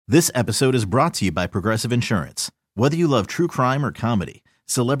This episode is brought to you by Progressive Insurance. Whether you love true crime or comedy,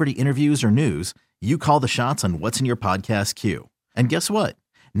 celebrity interviews or news, you call the shots on what's in your podcast queue. And guess what?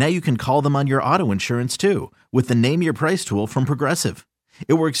 Now you can call them on your auto insurance too with the Name Your Price tool from Progressive.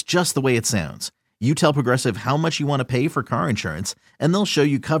 It works just the way it sounds. You tell Progressive how much you want to pay for car insurance, and they'll show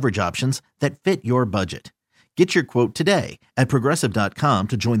you coverage options that fit your budget. Get your quote today at Progressive.com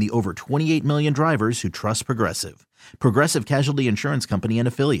to join the over 28 million drivers who trust Progressive. Progressive Casualty Insurance Company and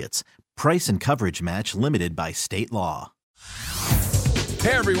Affiliates. Price and coverage match limited by state law.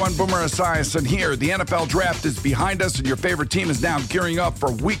 Hey everyone, Boomer Esiason here. The NFL Draft is behind us and your favorite team is now gearing up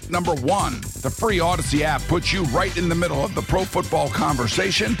for week number 1. The free Odyssey app puts you right in the middle of the pro football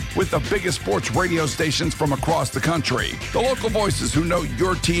conversation with the biggest sports radio stations from across the country. The local voices who know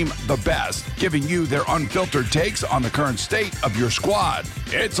your team the best, giving you their unfiltered takes on the current state of your squad.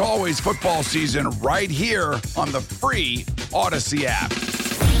 It's always football season right here on the free Odyssey app.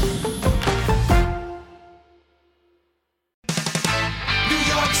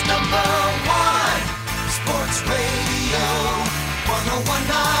 Number 1 Sports Radio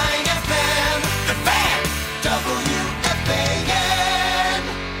 101.9 FM The Fan,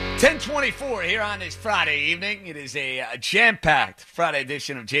 WFAN. 10:24 here on this Friday evening. It is a jam-packed Friday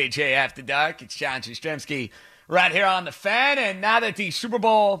edition of JJ After Dark. It's John Jastrzemski right here on The Fan. And now that the Super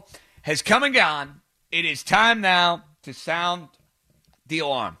Bowl has come and gone, it is time now to sound the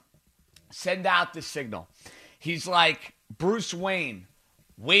alarm. Send out the signal. He's like Bruce Wayne,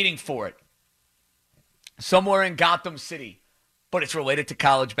 waiting for it somewhere in Gotham City, but it's related to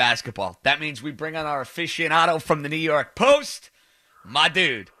college basketball. That means we bring on our aficionado from the New York Post, my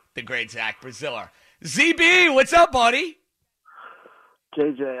dude, the great Zach Braziller. ZB, what's up, buddy?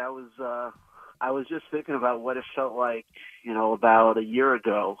 JJ, I was just thinking about what it felt like, about a year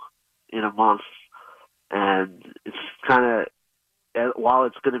ago in a month, and it's kind of, while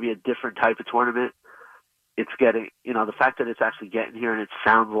it's going to be a different type of tournament, it's getting, the fact that it's actually getting here and it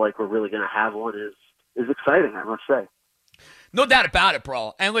sounds like we're really going to have one is exciting, I must say. No doubt about it,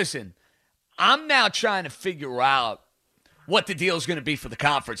 bro. And listen, I'm now trying to figure out what the deal is going to be for the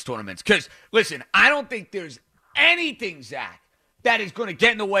conference tournaments. Because, listen, I don't think there's anything, Zach, that is going to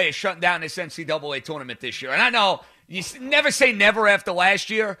get in the way of shutting down this NCAA tournament this year. And I know you never say never after last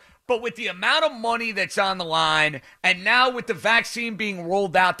year, but with the amount of money that's on the line, and now with the vaccine being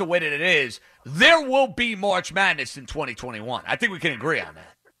rolled out the way that it is, there will be March Madness in 2021. I think we can agree on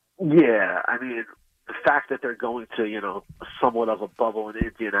that. Yeah, I mean, the fact that they're going to, somewhat of a bubble in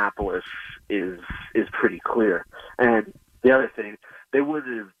Indianapolis is pretty clear. And the other thing, they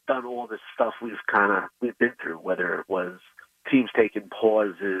wouldn't have done all this stuff we've been through, whether it was teams taking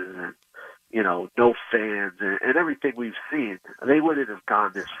pauses and, no fans and everything we've seen. They wouldn't have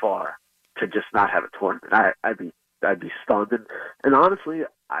gone this far to just not have a tournament. I'd be stunned. And honestly,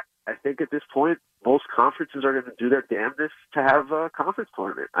 I think at this point, most conferences are going to do their damnedest to have a conference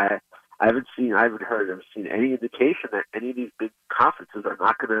tournament. I haven't seen any indication that any of these big conferences are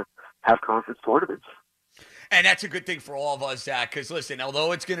not going to have conference tournaments. And that's a good thing for all of us, Zach, because listen,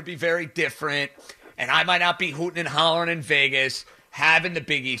 although it's going to be very different, and I might not be hooting and hollering in Vegas, having the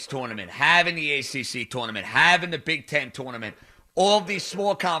Big East tournament, having the ACC tournament, having the Big Ten tournament, all of these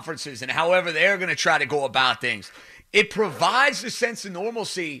small conferences and however they're going to try to go about things, it provides a sense of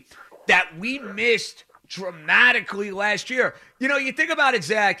normalcy that we missed dramatically last year. You think about it,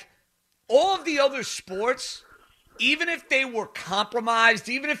 Zach, all of the other sports, even if they were compromised,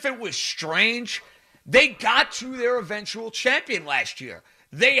 even if it was strange, they got to their eventual champion last year.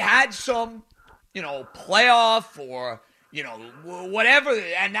 They had some, playoff or, whatever,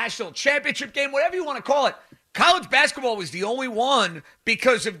 a national championship game, whatever you want to call it. College basketball was the only one,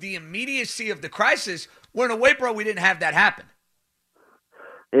 because of the immediacy of the crisis, where in a way, bro, we didn't have that happen.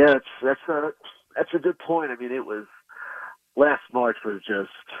 Yeah, that's a good point. I mean, it was last March was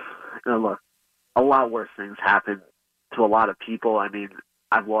just, look, a lot worse things happened to a lot of people. I mean,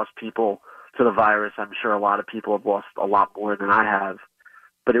 I've lost people to the virus. I'm sure a lot of people have lost a lot more than I have.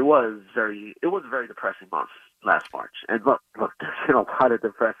 But it was a very depressing month last March. And look, there's been a lot of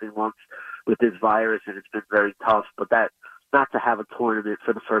depressing months with this virus, and it's been very tough. But that not to have a tournament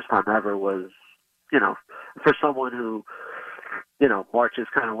for the first time ever was, for someone who, March is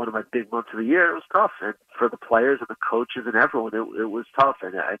kind of one of my big months of the year. It was tough, and for the players and the coaches and everyone, it was tough.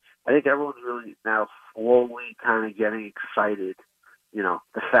 And I think everyone's really now slowly kind of getting excited,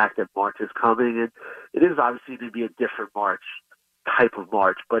 the fact that March is coming, and it is obviously going to be a different March, type of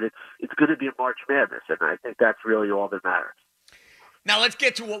March, but it's going to be a March Madness, and I think that's really all that matters. Now let's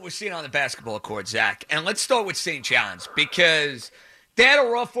get to what we're seeing on the basketball court, Zach, and let's start with St. John's, because They had a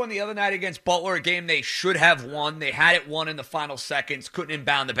rough one the other night against Butler, a game they should have won. They had it won in the final seconds, couldn't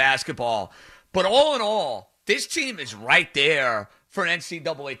inbound the basketball. But all in all, this team is right there for an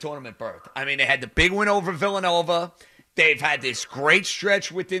NCAA tournament berth. I mean, they had the big win over Villanova. They've had this great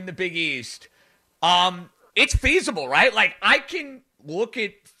stretch within the Big East. It's feasible, right? Like, I can look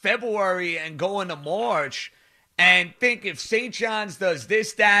at February and go into March and think if St. John's does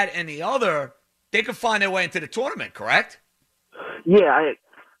this, that, and the other, they could find their way into the tournament, correct? Yeah,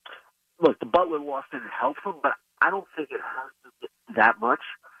 look, the Butler loss didn't help them, but I don't think it hurt them that much.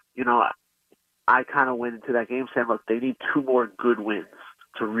 You know, I kind of went into that game saying, look, they need 2 more good wins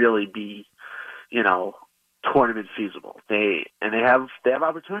to really be, you know, tournament feasible. They have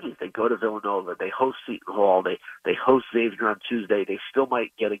opportunities. They go to Villanova, they host Seton Hall, they host Xavier on Tuesday. They still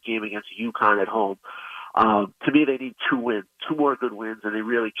might get a game against UConn at home. To me, they need 2 wins, 2 more good wins, and they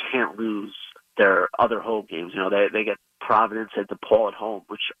really can't lose their other home games. You know, they get Providence and DePaul at home,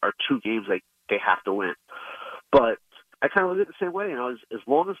 which are 2 games they have to win. But I kind of look at it the same way. You know, as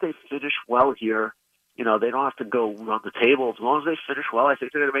long as they finish well here, you know, they don't have to go run the table. As long as they finish well, I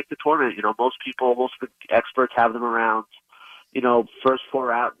think they're going to make the tournament. You know, most of the experts have them around, you know, first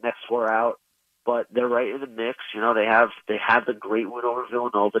 4 out, next 4 out. But they're right in the mix. You know, they have the great win over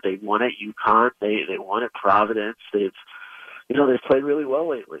Villanova. They won at UConn. They won at Providence. They've played really well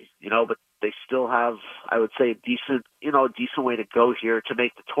lately. You know, but they still have, I would say, a decent way to go here to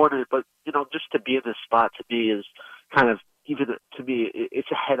make the tournament. But, you know, just to be in this spot to me is kind of, even to me, it's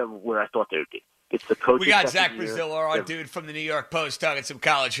ahead of where I thought they would be. It's the coaching. We got Zach Braziller, our dude from the New York Post, talking some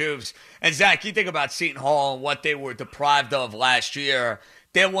college hoops. And Zach, you think about Seton Hall and what they were deprived of last year.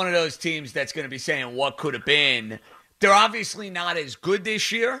 They're one of those teams that's going to be saying what could have been. They're obviously not as good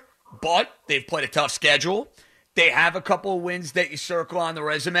this year, but they've played a tough schedule. They have a couple of wins that you circle on the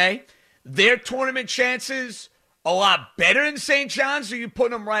resume. Their tournament chances a lot better than St. John's, or you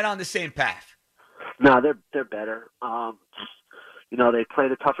putting them right on the same path? No, they're better. You know, they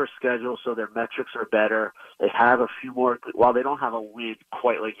played a tougher schedule, so their metrics are better. They have a few more. While they don't have a win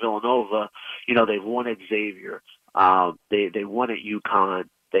quite like Villanova, you know, they've won at Xavier. They won at UConn.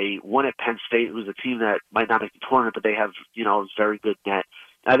 They won at Penn State, who's a team that might not make the tournament, but they have, you know, a very good net.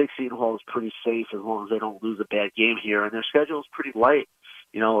 I think Seton Hall is pretty safe as long as they don't lose a bad game here, and their schedule is pretty light.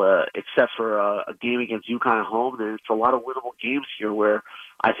 You know, except for a game against UConn at home, and it's a lot of winnable games here where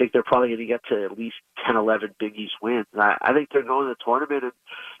I think they're probably going to get to at least 10, 11 Big East wins. I think they're going to the tournament, and,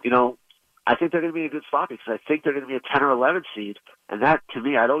 you know, I think they're going to be in a good spot because I think they're going to be a 10 or 11 seed. And that, to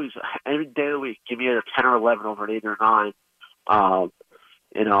me, I'd always, every day of the week, give me a 10 or 11 over an 8 or 9.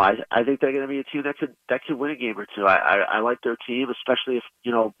 You know, I think they're going to be a team that could win a game or two. I like their team, especially if,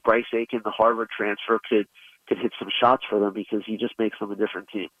 you know, Bryce Aiken, the Harvard transfer, could hit some shots for them because he just makes them a different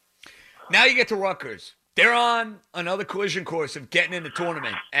team. Now you get to Rutgers. They're on another collision course of getting in the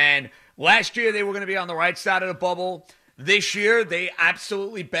tournament. And last year they were going to be on the right side of the bubble. This year they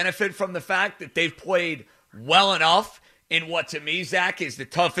absolutely benefit from the fact that they've played well enough in what, to me, Zach, is the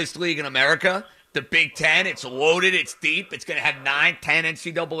toughest league in America, the Big Ten. It's loaded. It's deep. It's going to have 9, 10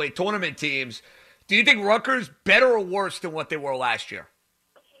 NCAA tournament teams. Do you think Rutgers better or worse than what they were last year?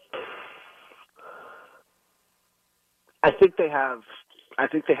 I think they have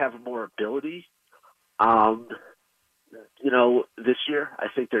more ability. You know, this year I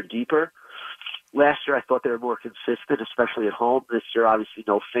think they're deeper. Last year I thought they were more consistent, especially at home. This year, obviously,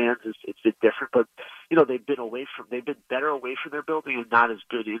 no fans. It's been different, but you know they've been better away from their building and not as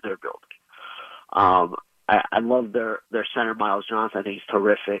good in their building. I love their center Miles Johnson. I think he's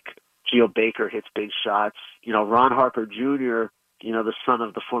terrific. Geo Baker hits big shots. You know, Ron Harper Jr., you know, the son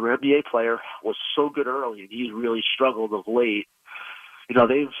of the former NBA player, was so good early, and he's really struggled of late. You know,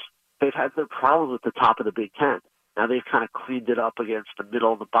 they've had their problems with the top of the Big Ten. Now they've kind of cleaned it up against the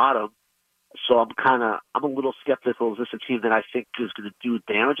middle and the bottom. So I'm a little skeptical. Is this a team that I think is going to do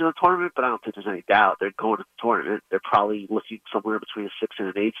damage in the tournament? But I don't think there's any doubt they're going to the tournament. They're probably looking somewhere between a 6 and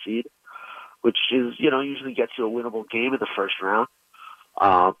an 8 seed, which is, you know, usually gets you a winnable game in the first round.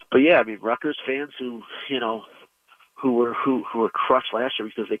 But yeah, I mean, Rutgers fans who were crushed last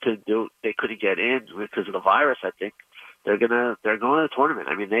year because they couldn't get in because of the virus. I think they're going to the tournament.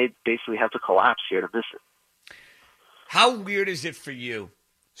 I mean, they basically have to collapse here to miss it. How weird is it for you,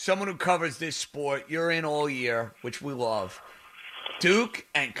 someone who covers this sport, you're in all year, which we love, Duke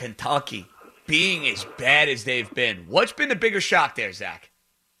and Kentucky being as bad as they've been? What's been the bigger shock there, Zach?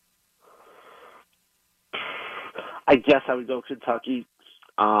 I guess I would go Kentucky.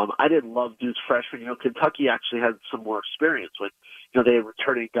 I didn't love Duke's freshman. You know, Kentucky actually had some more experience with, you know, they were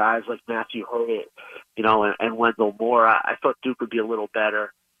returning guys like Matthew Hurd, you know, and Wendell Moore. I thought Duke would be a little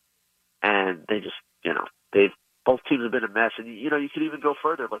better, and they just, you know, they've both teams have been a mess. And, you could even go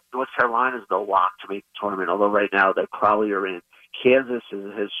further. Like North Carolina's no lock to make the tournament, although right now they probably are in. Kansas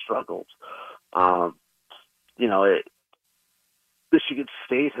has struggled. Michigan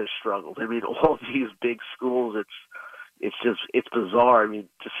State has struggled. I mean, all these big schools, it's bizarre. I mean,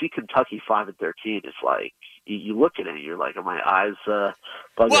 to see Kentucky 5-13, it's like you look at it, and you're like, are my eyes bugging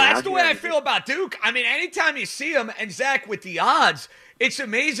Well, that's out the here? way I feel about Duke. I mean, anytime you see them, and Zach, with the odds, it's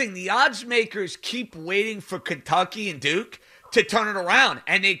amazing. The odds makers keep waiting for Kentucky and Duke to turn it around,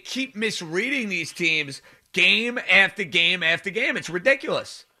 and they keep misreading these teams game after game after game. It's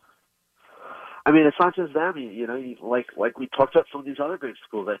ridiculous. I mean, it's not just them. Like we talked about some of these other big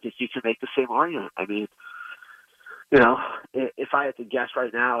schools. I think you can make the same argument. I mean, if I had to guess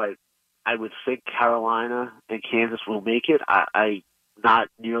right now, I would think Carolina and Kansas will make it. I not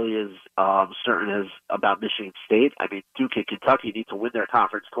nearly as certain as about Michigan State. I mean, Duke and Kentucky need to win their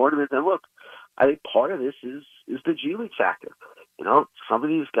conference tournament. And look, I think part of this is the G League factor. Some of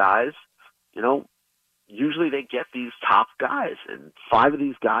these guys, usually they get these top guys, and 5 of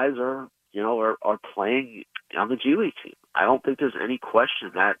these guys are playing on the G League team. I don't think there's any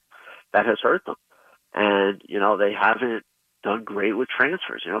question that has hurt them. And, they haven't done great with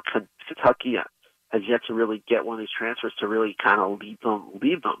transfers. Kentucky has yet to really get one of these transfers to really kind of lead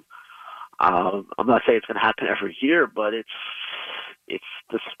them. I'm not saying it's going to happen every year, but it's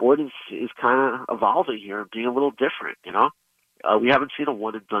the sport is kind of evolving here and being a little different, We haven't seen a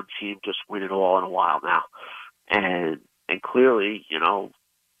one and done team just win it all in a while now. And clearly,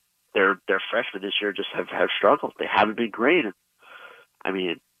 their freshmen this year just have struggled. They haven't been great. And, I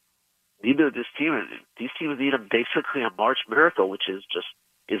mean, neither of these teams need basically a March miracle, which is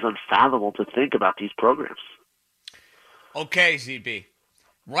unfathomable to think about these programs. Okay, ZB.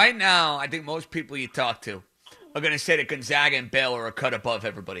 Right now, I think most people you talk to are going to say that Gonzaga and Baylor are cut above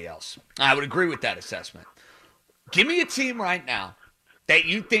everybody else. I would agree with that assessment. Give me a team right now that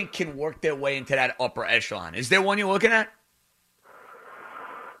you think can work their way into that upper echelon. Is there one you're looking at?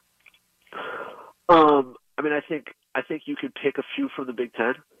 I mean, I think you could pick a few from the Big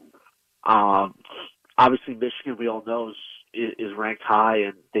Ten. Obviously, Michigan, we all know, is ranked high,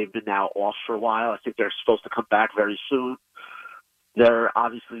 and they've been now off for a while. I think they're supposed to come back very soon. They're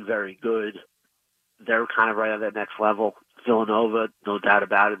obviously very good. They're kind of right on that next level. Villanova, no doubt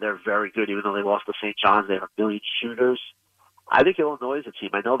about it, they're very good. Even though they lost to St. John's, they have a million shooters. I think Illinois is a team.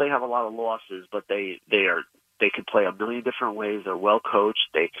 I know they have a lot of losses, but they can play a million different ways. They're well coached.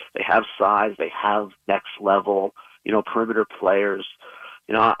 They have size. They have next level, perimeter players.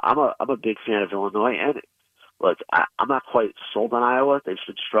 I'm a big fan of Illinois. And look, I'm not quite sold on Iowa. They've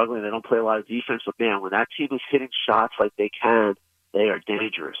been struggling. They don't play a lot of defense. But man, when that team is hitting shots like they can, they are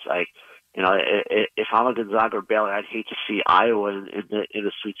dangerous. If I'm a Gonzaga or Baylor, I'd hate to see Iowa in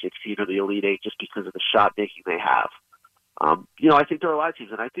the Sweet 16 or the Elite Eight just because of the shot making they have. I think there are a lot of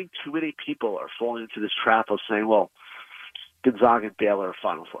teams, and I think too many people are falling into this trap of saying, well, Gonzaga and Baylor are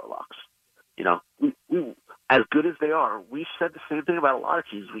Final Four locks. We as good as they are, we've said the same thing about a lot of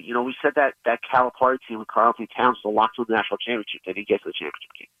teams. We said that Calipari team with Karl-Anthony Towns was a lock to the national championship. They didn't get to the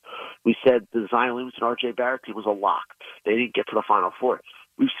championship game. We said the Zion Williamson R.J. Barrett team was a lock. They didn't get to the Final Four.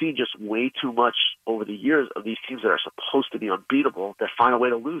 We've seen just way too much over the years of these teams that are supposed to be unbeatable that find a way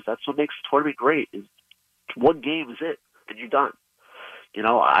to lose. That's what makes the tournament great. Is one game is it, and you're done.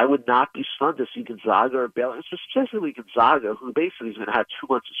 I would not be stunned to see Gonzaga or Baylor, specifically Gonzaga, who basically is going to have 2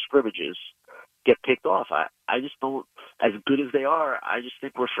 months of scrimmages, get picked off. I just don't, as good as they are, I just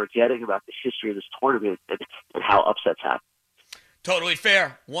think we're forgetting about the history of this tournament and how upsets happen. Totally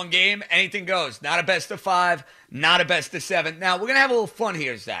fair. One game, anything goes. Not a best of 5, not a best of 7. Now, we're going to have a little fun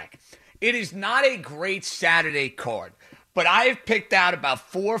here, Zach. It is not a great Saturday card, but I have picked out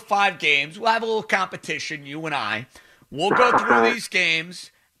about 4 or 5 games. We'll have a little competition, you and I. We'll go through these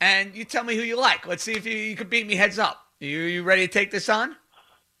games, and you tell me who you like. Let's see if you can beat me heads up. You ready to take this on?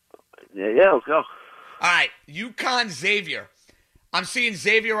 Yeah, let's go. All right, UConn Xavier. I'm seeing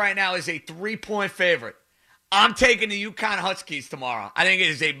Xavier right now as a 3-point favorite. I'm taking the UConn Huskies tomorrow. I think it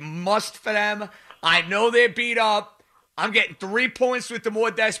is a must for them. I know they're beat up. I'm getting 3 points with the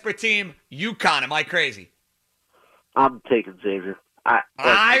more desperate team. UConn, am I crazy? I'm taking Xavier.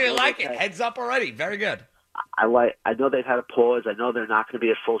 I like it. Heads up already. Very good. I know they've had a pause. I know they're not going to be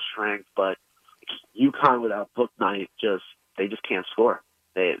at full strength, but UConn without Book Knight they just can't score.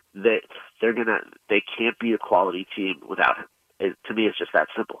 They can't be a quality team without him. To me, it's just that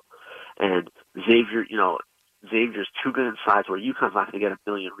simple. And Xavier's too good in size where UConn's not going to get a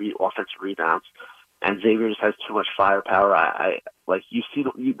million offensive rebounds. and Xavier just has too much firepower. I like you see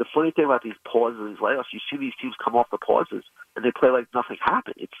the funny thing about these pauses, these layoffs. You see these teams come off the pauses and they play like nothing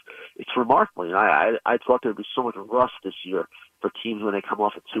happened. It's remarkable. You know, I thought there'd be so much rust this year for teams when they come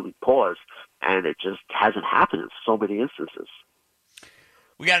off a 2-week pause, and it just hasn't happened in so many instances.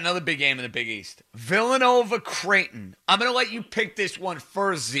 We got another big game in the Big East. Villanova Creighton. I'm going to let you pick this one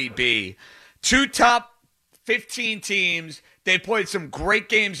first, ZB. 2 top 15 teams. They played some great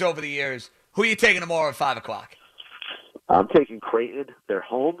games over the years. Who are you taking tomorrow at 5 o'clock? I'm taking Creighton. They're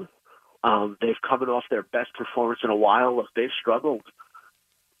home. They've come off their best performance in a while. Look, they've struggled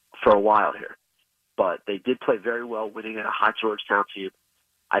for a while here, but they did play very well, winning at a hot Georgetown team.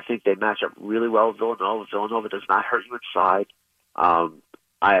 I think they match up really well with Villanova. Villanova does not hurt you inside.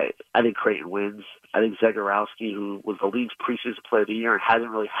 I think Creighton wins. I think Zagorowski, who was the league's preseason player of the year and hasn't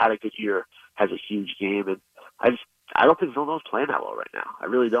really had a good year, has a huge game. And I don't think Villanova's playing that well right now. I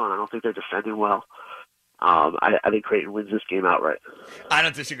really don't. I don't think they're defending well. I think Creighton wins this game outright. I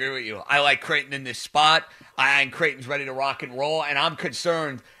don't disagree with you. I like Creighton in this spot. And Creighton's ready to rock and roll, and I'm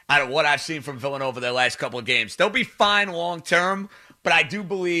concerned out of what I've seen from Villanova their last couple of games. They'll be fine long term, but I do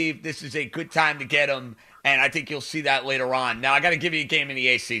believe this is a good time to get them, and I think you'll see that later on. Now, I got to give you a game in the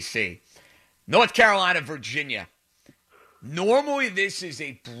ACC. North Carolina, Virginia. Normally, this is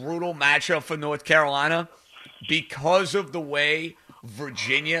a brutal matchup for North Carolina because of the way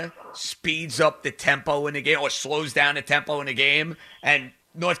Virginia speeds up the tempo in the game or slows down the tempo in the game, and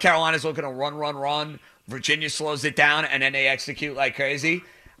North Carolina's looking to run. Virginia slows it down, and then they execute like crazy.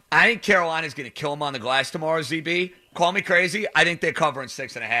 I think Carolina's going to kill them on the glass tomorrow, ZB. Call me crazy. I think they're covering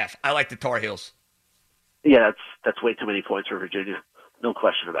 6.5. I like the Tar Heels. Yeah, that's way too many points for Virginia. No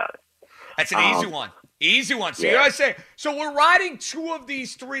question about it. That's an easy one. Easy one. So, you know what I say? So we're riding 2 of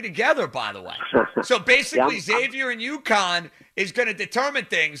these 3 together, by the way. So basically, Xavier and UConn is going to determine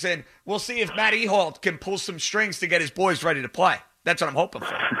things, and we'll see if Matt Ehalt can pull some strings to get his boys ready to play. That's what I'm hoping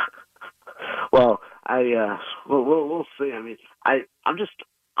for. Well, we'll see. I mean,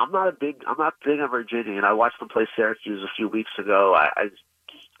 I'm not big on Virginia, and I watched them play Syracuse a few weeks ago.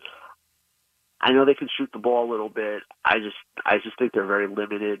 I know they can shoot the ball a little bit. I just think they're very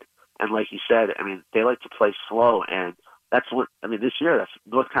limited. And like you said, I mean, they like to play slow, and that's what I mean. This year, that's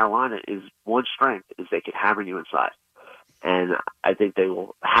North Carolina is one strength is they can hammer you inside, and I think they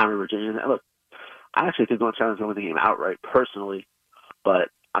will hammer Virginia. And look, I actually think North Carolina's going to win the game outright, personally, but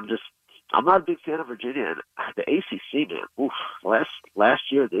I'm not a big fan of Virginia. And the ACC, man, oof, last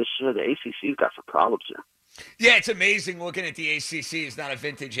year, this year, the ACC's got some problems here. Yeah, it's amazing looking at the ACC. It's not a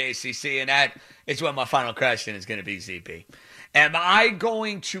vintage ACC, and that is what my final question is going to be, ZP. Am I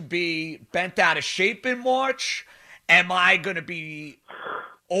going to be bent out of shape in March? Am I going to be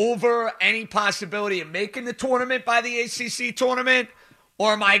over any possibility of making the tournament by the ACC tournament?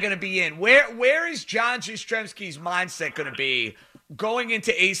 Or am I going to be in? Where is John Jastrzemski's mindset going to be going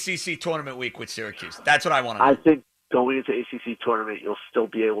into ACC tournament week with Syracuse? That's what I want to know. I think going into ACC tournament, you'll still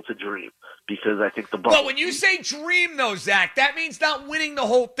be able to dream because I think the bubble. But when you say dream, though, Zach, that means not winning the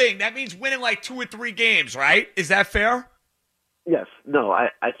whole thing. That means winning like 2 or 3 games, right? Is that fair? Yes. No, I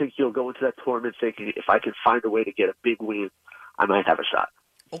think you'll go into that tournament thinking if I can find a way to get a big win, I might have a shot.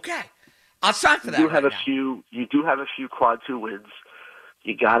 Okay. I'll sign for that. You do have a few quad 2 wins.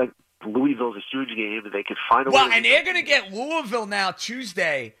 You got to. Louisville's a huge game, and they can find a way. Well, and they're going to get Louisville now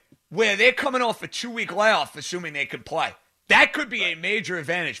Tuesday, where they're coming off a 2-week layoff, assuming they can play. That could be a major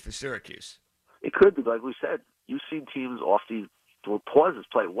advantage for Syracuse. It could be, like we said. You've seen teams off these pauses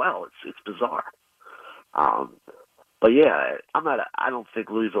play well. It's bizarre. But yeah, I don't think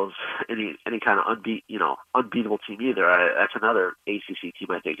Louisville's any kind of unbeatable team either. That's another ACC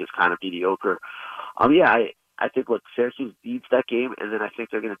team I think is kind of mediocre. I think Syracuse needs that game, and then I think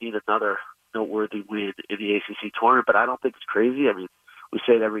they're going to need another noteworthy win in the ACC tournament. But I don't think it's crazy. I mean, we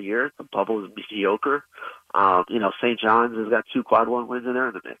say it every year. The bubble is mediocre. St. John's has got 2 quad 1 wins in there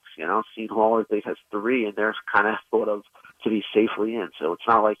in the mix. Seton Hall I think has 3, and they're kind of thought of to be safely in. So it's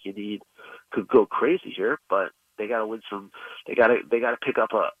not like could go crazy here, but they got to win some. They got to pick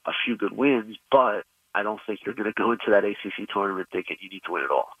up a few good wins. But I don't think you're going to go into that ACC tournament thinking you need to win it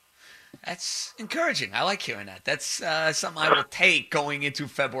all. That's encouraging. I like hearing that. That's something I will take going into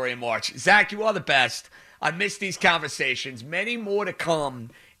February and March. Zach, you are the best. I miss these conversations. Many more to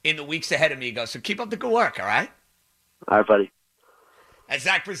come in the weeks ahead, amigo. So keep up the good work, all right? All right, buddy. As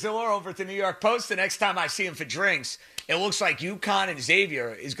Zach Braziller over at the New York Post, the next time I see him for drinks, it looks like UConn and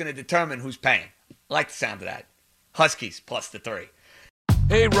Xavier is going to determine who's paying. I like the sound of that. Huskies plus the 3.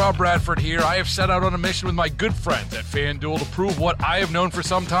 Hey, Rob Bradford here. I have set out on a mission with my good friends at FanDuel to prove what I have known for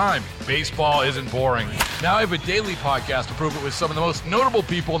some time. Baseball isn't boring. Now I have a daily podcast to prove it with some of the most notable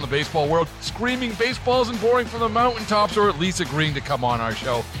people in the baseball world, screaming baseball isn't boring from the mountaintops, or at least agreeing to come on our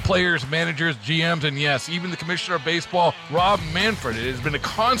show. Players, managers, GMs, and yes, even the commissioner of baseball, Rob Manfred. It has been a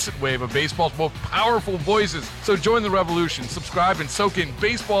constant wave of baseball's most powerful voices. So join the revolution. Subscribe and soak in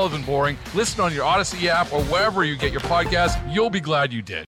Baseball Isn't Boring. Listen on your Odyssey app or wherever you get your podcasts. You'll be glad you did.